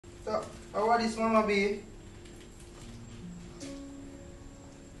So, how is this, Mama B?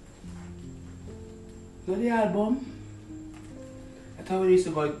 Know the album? I thought we used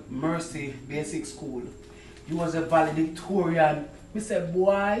to go to Mercy Basic School. You was a valedictorian. Me said,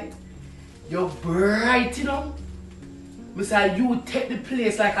 boy, you're bright, you know? Me said, you take the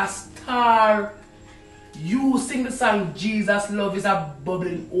place like a star. You sing the song Jesus Love is a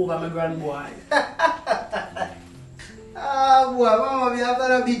bubbling over my grand boy. Ah, boy, Mama B, I've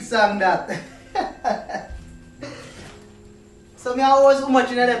got a big song that. So, me, how was much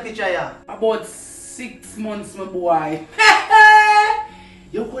in that picture here? About 6 months, my boy.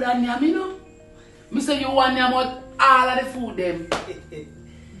 You could have name me, no? Me say you want name out all of the food them.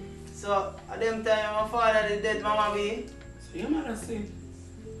 So, at them time, my father is dead, Mama B. So your mother say?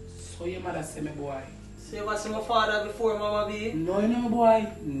 So your mother say, my boy? So, you ever see my father before, Mama B? No, you know, my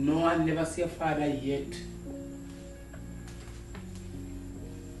boy. No, I never see your father yet.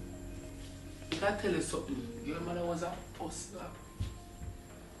 Can I tell you something? Your mother was a hustler.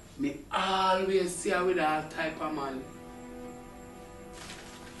 Me always see her with that type of man.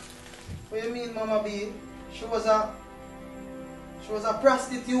 What you mean, Mama B? She was a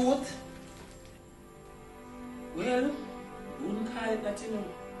prostitute? Well, wouldn't call it that, you know.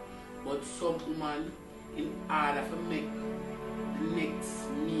 But some woman, in order to make the next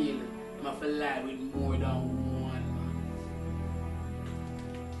meal, they have to lie with more than one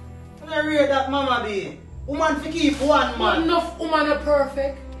man. I read that, Mama B. Woman to keep one man. Not enough woman are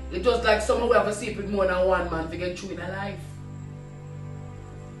perfect. It's just like someone who have to sleep with more than one man to get through in their life.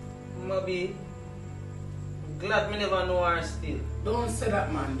 Mama B, I'm glad me never know her still. Don't say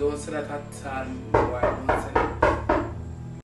that, man. Don't say that at all, boy. Don't say